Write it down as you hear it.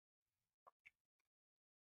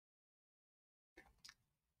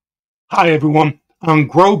Hi, everyone. On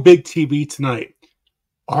Grow Big TV tonight,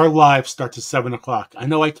 our live starts at 7 o'clock. I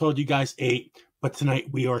know I told you guys 8, but tonight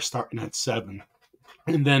we are starting at 7.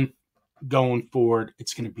 And then going forward,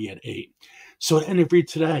 it's going to be at 8. So the interview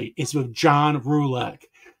today is with John Roulac.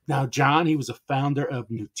 Now, John, he was a founder of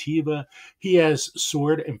Nutiva. He has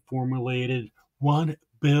soared and formulated 1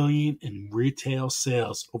 billion in retail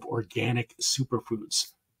sales of organic superfoods.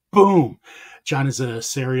 Boom. John is a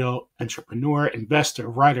serial entrepreneur, investor,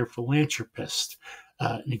 writer, philanthropist,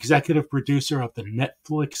 an executive producer of the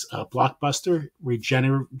Netflix blockbuster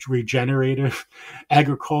Regenerative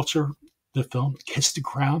Agriculture, the film Kiss the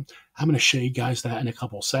Ground. I'm going to show you guys that in a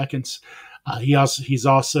couple of seconds. He's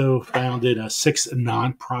also founded 6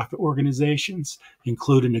 nonprofit organizations,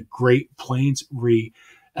 including the Great Plains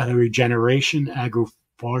Regeneration,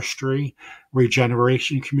 Agroforestry,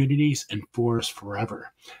 Regeneration Communities, and Forest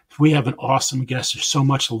Forever. We have an awesome guest. There's so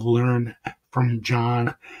much to learn from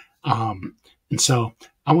John. And so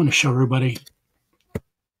I want to show everybody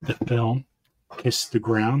the film, Kiss the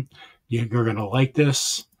Ground. You're going to like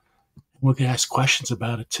this. We can ask questions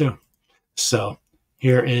about it too. So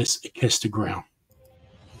here is Kiss the Ground.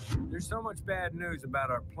 There's so much bad news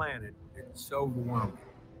about our planet. It's so overwhelming.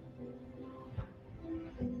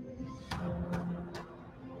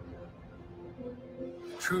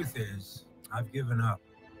 Truth is, I've given up.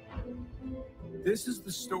 This is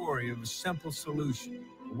the story of a simple solution,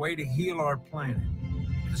 a way to heal our planet.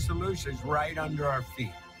 The solution is right under our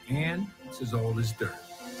feet, and it's as old as dirt.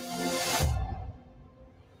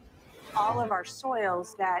 All of our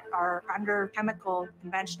soils that are under chemical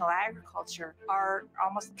conventional agriculture are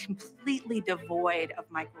almost completely devoid of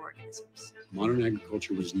microorganisms. Modern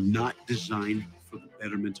agriculture was not designed for the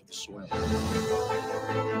betterment of the soil.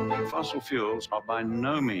 Fossil fuels are by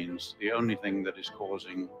no means the only thing that is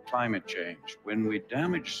causing climate change. When we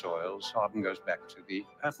damage soils, carbon goes back to the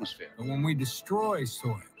atmosphere. But when we destroy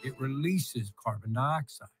soil, it releases carbon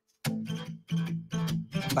dioxide.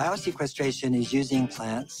 Biosequestration is using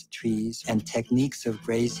plants, trees, and techniques of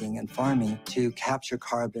grazing and farming to capture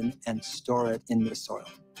carbon and store it in the soil.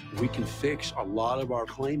 We can fix a lot of our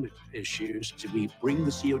climate issues if we bring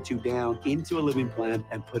the CO2 down into a living plant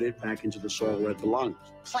and put it back into the soil where it belongs.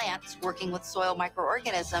 Plants working with soil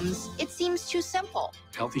microorganisms, it seems too simple.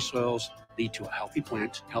 Healthy soils lead to a healthy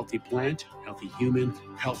plant, healthy human,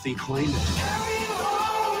 healthy climate.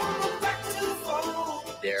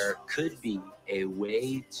 There could be a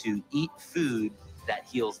way to eat food that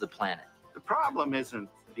heals the planet. The problem isn't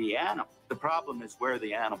the animal. The problem is where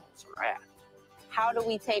the animals are at. How do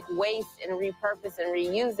we take waste and repurpose and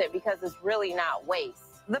reuse it, because it's really not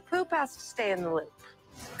waste? The poop has to stay in the loop.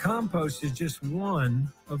 Compost is just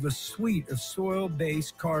one of a suite of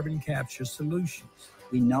soil-based carbon capture solutions.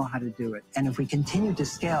 We know how to do it. And if we continue to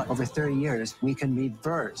scale over 30 years, we can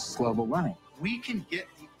reverse global warming. We can get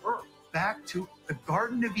the earth back to the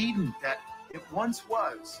Garden of Eden that it once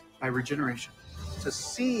was by regeneration. To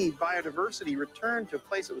see biodiversity return to a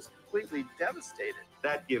place that was completely devastated,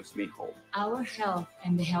 that gives me hope. Our health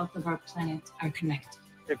and the health of our planet are connected.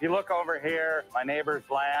 If you look over here, my neighbor's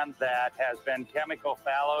land that has been chemical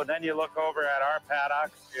fallow, then you look over at our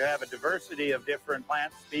paddocks, you have a diversity of different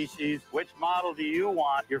plant species. Which model do you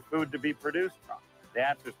want your food to be produced from? The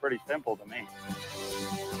answer is pretty simple to me.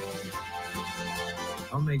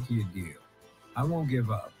 I'll make you a deal. I won't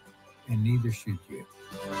give up, and neither should you.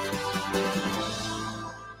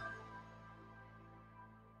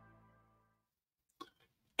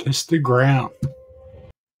 Kiss the Ground.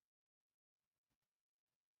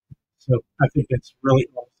 So I think that's really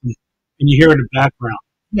awesome. And you hear in the background,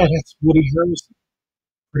 yeah, that's Woody Harrelson.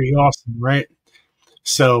 Pretty awesome, right?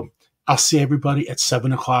 So I'll see everybody at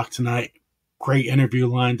 7 o'clock tonight. Great interview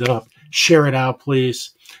lined up. Share it out,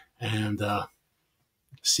 please. And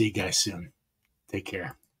see you guys soon. Take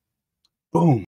care. Boom.